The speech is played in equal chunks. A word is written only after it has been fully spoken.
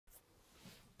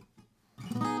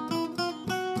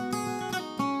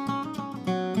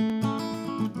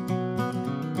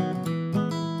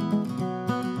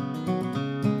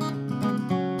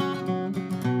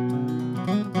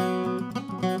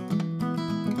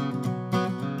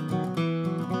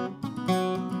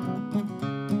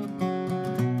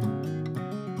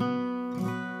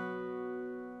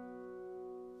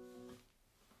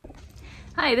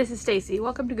Hi, this is Stacy.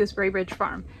 Welcome to Gooseberry Bridge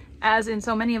Farm. As in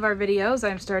so many of our videos,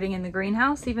 I'm starting in the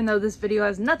greenhouse, even though this video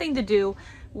has nothing to do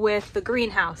with the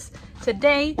greenhouse.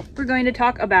 Today, we're going to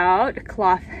talk about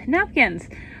cloth napkins,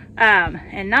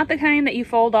 and not the kind that you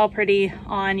fold all pretty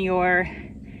on your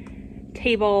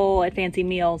table at fancy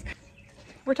meals.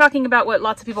 We're talking about what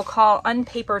lots of people call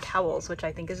unpaper towels, which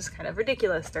I think is just kind of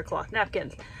ridiculous. They're cloth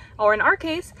napkins. Or in our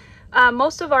case,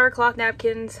 most of our cloth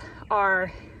napkins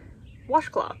are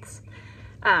washcloths.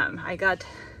 I got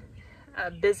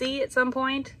busy at some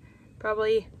point,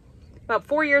 probably about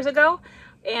 4 years ago,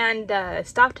 and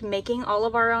stopped making all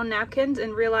of our own napkins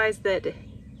and realized that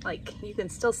you can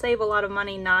still save a lot of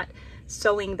money not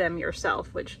sewing them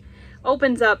yourself, which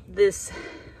opens up this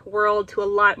world to a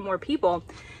lot more people.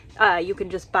 You can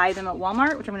just buy them at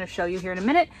Walmart, which I'm going to show you here in a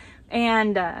minute,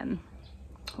 and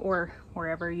or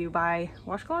wherever you buy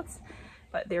washcloths,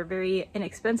 but they're very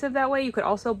inexpensive that way. You could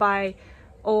also buy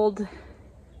old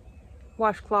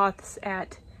washcloths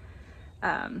at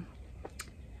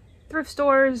thrift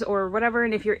stores or whatever,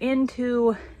 and if you're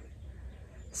into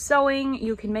sewing,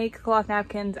 you can make cloth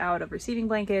napkins out of receiving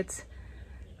blankets,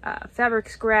 fabric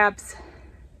scraps.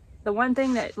 The one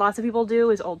thing that lots of people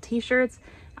do is old t-shirts.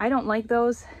 I don't like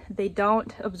those. They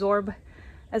don't absorb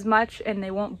as much and they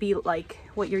won't be like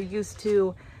what you're used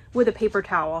to with a paper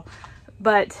towel,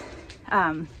 but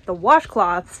the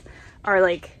washcloths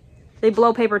are they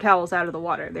blow paper towels out of the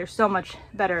water. They're so much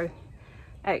better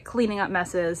at cleaning up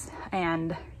messes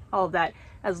and all of that,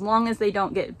 as long as they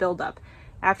don't get buildup.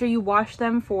 After you wash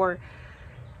them for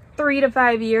 3 to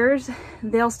 5 years,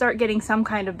 they'll start getting some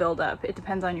kind of buildup. It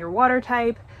depends on your water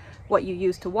type, what you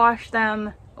use to wash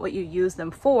them, what you use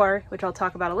them for, which I'll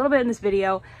talk about a little bit in this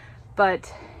video,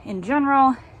 but in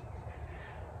general,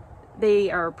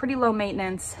 they are pretty low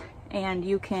maintenance and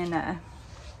you can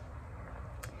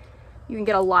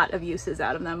get a lot of uses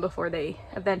out of them before they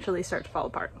eventually start to fall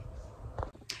apart.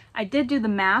 I did do the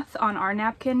math on our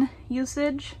napkin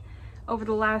usage over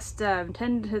the last 10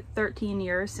 to 13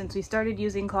 years since we started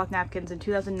using cloth napkins in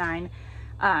 2009.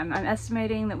 I'm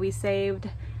estimating that we saved,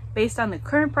 based on the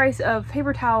current price of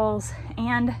paper towels,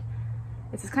 and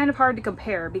this is kind of hard to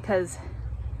compare because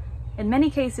in many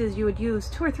cases you would use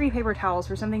 2 or 3 paper towels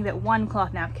for something that one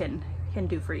cloth napkin can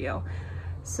do for you.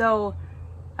 So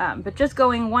but just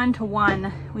going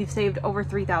 1-to-1, we've saved over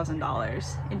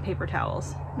 $3,000 in paper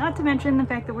towels. Not to mention the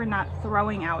fact that we're not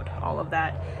throwing out all of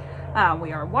that.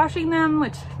 We are washing them,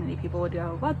 which many people would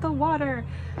go, what, the water?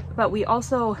 But we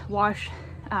also wash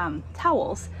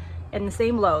towels in the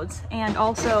same loads, and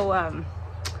also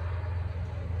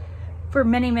for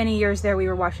many years there we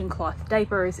were washing cloth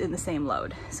diapers in the same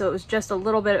load, so it was just a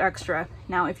little bit extra.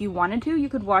 Now if you wanted to, you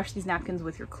could wash these napkins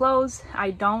with your clothes.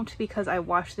 I don't, because I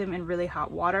wash them in really hot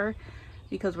water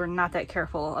because we're not that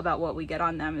careful about what we get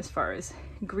on them as far as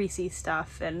greasy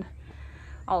stuff and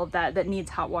all of that needs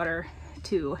hot water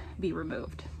to be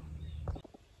removed.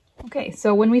 Okay,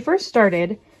 so when we first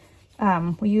started,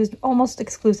 we used almost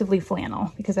exclusively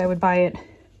flannel because I would buy it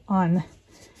on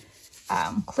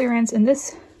clearance, and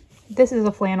this is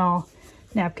a flannel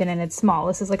napkin and it's small.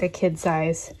 This is like a kid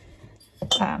size,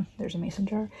 there's a mason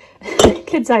jar,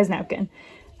 kid size napkin.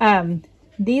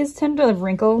 These tend to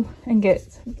wrinkle and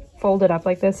get folded up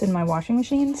like this in my washing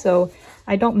machine, so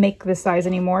I don't make this size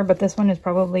anymore, but this one is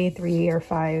probably 3 or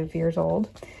 5 years old.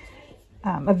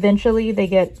 Eventually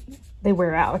they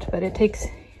wear out, but it takes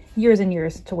years and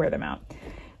years to wear them out.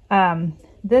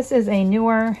 This is a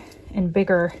newer and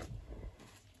bigger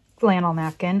flannel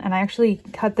napkin, and I actually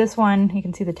cut this one, you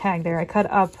can see the tag there, I cut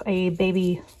up a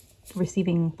baby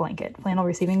receiving blanket, flannel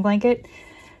receiving blanket,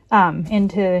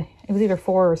 into, it was either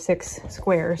 4 or 6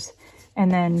 squares,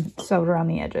 and then sewed around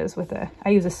the edges with I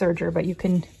use a serger, but you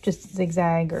can just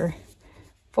zigzag or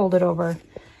fold it over.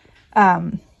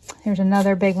 Here's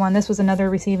another big one. This was another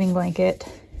receiving blanket,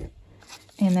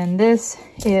 and then this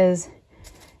is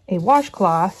a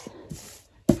washcloth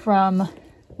from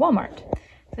Walmart.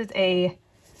 This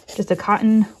is just a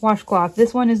cotton washcloth.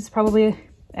 This one is probably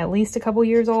at least a couple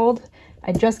years old.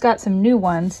 I just got some new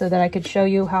ones so that I could show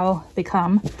you how they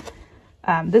come.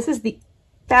 This is the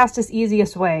fastest,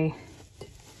 easiest way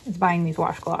is buying these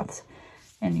washcloths.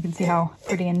 And you can see how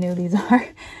pretty and new these are.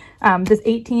 This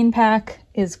 18 pack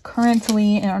is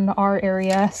currently in our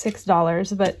area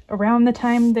 $6, but around the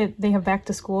time that they have back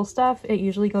to school stuff, it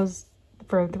usually goes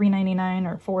for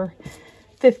 $3.99 or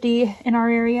 $4.50 in our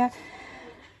area,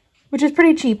 which is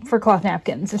pretty cheap for cloth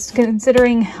napkins. It's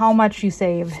considering how much you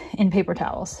save in paper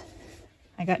towels.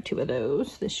 I got 2 of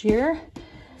those this year.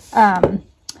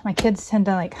 My kids tend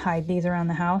to hide these around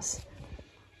the house,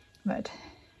 but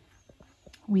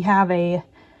we have a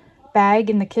bag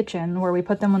in the kitchen where we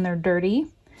put them when they're dirty.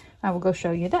 I will go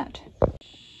show you that.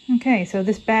 Okay, so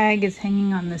this bag is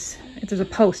hanging on this, there's a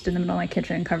post in the middle of my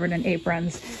kitchen covered in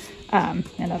aprons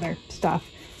and other stuff.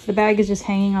 The bag is just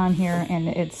hanging on here, and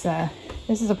it's,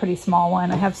 this is a pretty small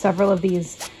one. I have several of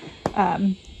these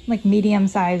like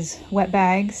medium-sized wet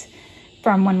bags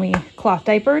from when we cloth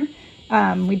diapered.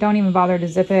 We don't even bother to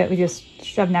zip it. We just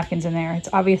shove napkins in there. It's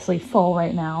obviously full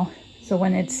right now. So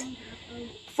when it's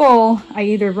full, I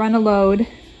either run a load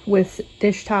with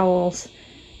dish towels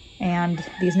and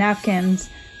these napkins,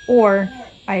 or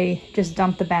I just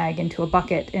dump the bag into a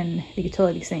bucket in the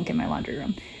utility sink in my laundry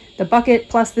room. The bucket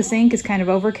plus the sink is kind of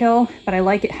overkill, but I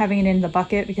like it having it in the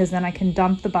bucket because then I can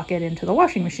dump the bucket into the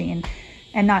washing machine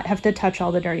and not have to touch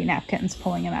all the dirty napkins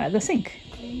pulling them out of the sink.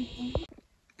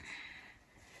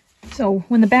 So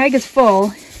when the bag is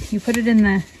full, you put it in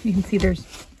the, you can see there's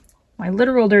my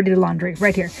literal dirty laundry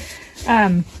right here.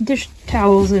 Dish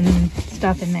towels and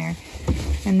stuff in there.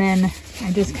 And then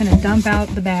I just kind of dump out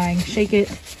the bag, shake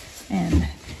it, and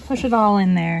push it all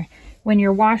in there. When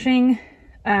you're washing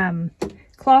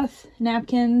cloth,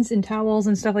 napkins, and towels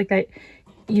and stuff like that,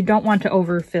 you don't want to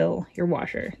overfill your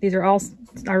washer. These are all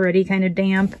already kind of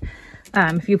damp.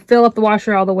 If you fill up the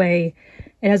washer all the way,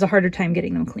 it has a harder time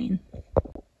getting them clean.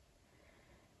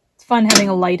 It's fun having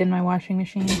a light in my washing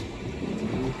machine.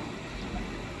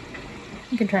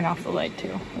 You can turn off the light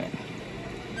too. But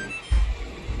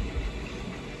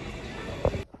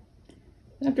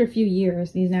after a few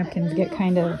years, these napkins get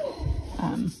kind of,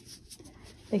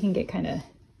 they can get kind of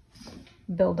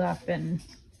build up and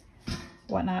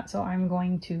whatnot. So I'm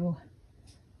going to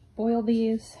boil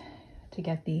these to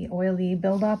get the oily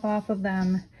buildup off of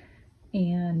them,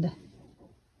 and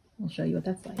I'll show you what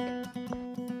that's like.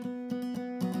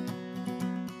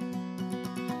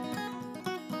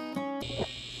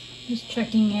 Just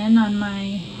checking in on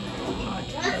my pot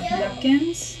of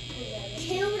napkins.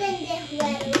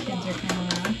 Napkins are kind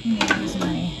of loud. I'm gonna use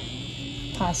my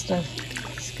pasta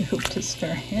scoop to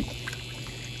stir it.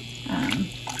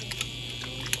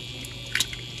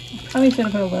 Probably should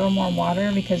have put a little more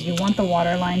water because you want the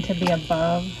water line to be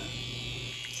above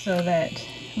so that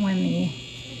when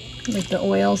the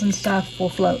oils and stuff will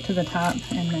float to the top,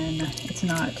 and then it's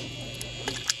not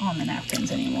on the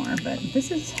napkins anymore. But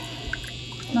this is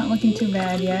not looking too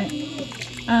bad yet.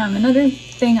 Another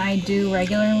thing I do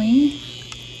regularly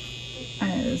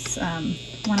is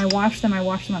when I wash them on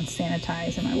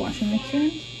sanitize in my washing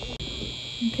machine.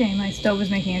 Okay, my stove is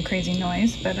making a crazy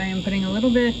noise, but I am putting a little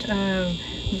bit of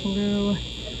Blue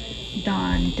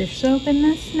Dawn dish soap in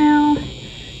this now,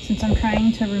 since I'm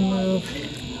trying to remove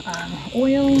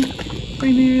oil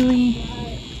primarily.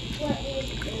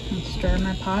 I'll stir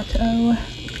my pot of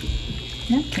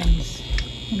napkins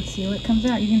and see what comes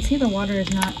out. You can see the water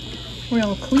is not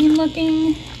real clean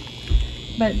looking,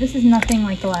 but this is nothing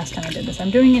like the last time I did this.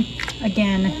 I'm doing it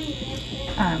again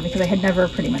because I had never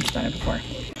pretty much done it before.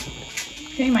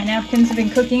 Okay, my napkins have been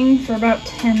cooking for about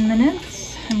 10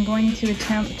 minutes. I'm going to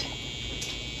attempt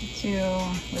to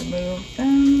remove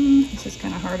them. This is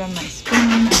kind of hard on my spoon.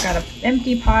 I've got an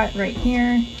empty pot right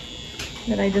here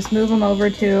that I just move them over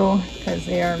to because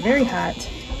they are very hot.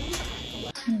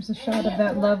 There's a shot of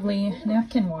that lovely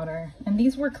napkin water. And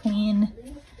these were clean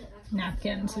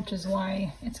napkins, which is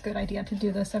why it's a good idea to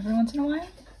do this every once in a while.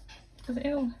 Because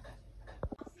ew.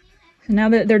 So now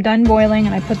that they're done boiling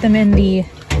and I put them in the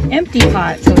empty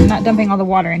pot, so I'm not dumping all the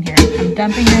water in here. I'm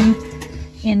dumping them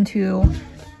into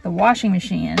the washing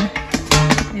machine.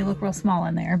 They look real small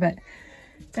in there, but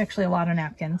it's actually a lot of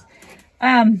napkins.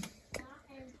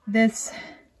 This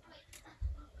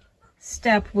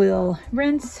step will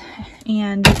rinse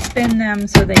and spin them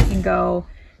so they can go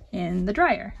in the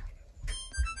dryer.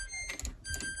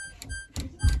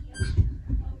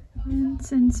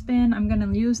 Rinse and spin. I'm going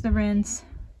to use the rinse.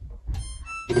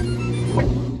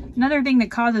 Another thing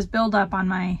that causes buildup on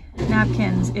my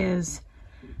napkins is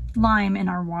lime in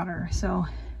our water, so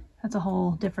that's a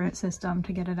whole different system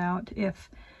to get it out if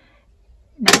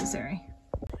necessary.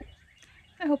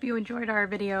 I hope you enjoyed our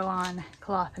video on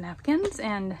cloth napkins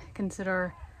and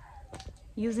consider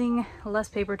using less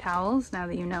paper towels now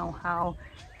that you know how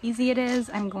easy it is.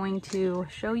 I'm going to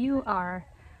show you our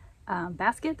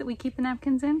basket that we keep the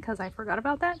napkins in because I forgot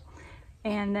about that,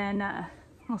 and then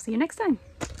we'll see you next time.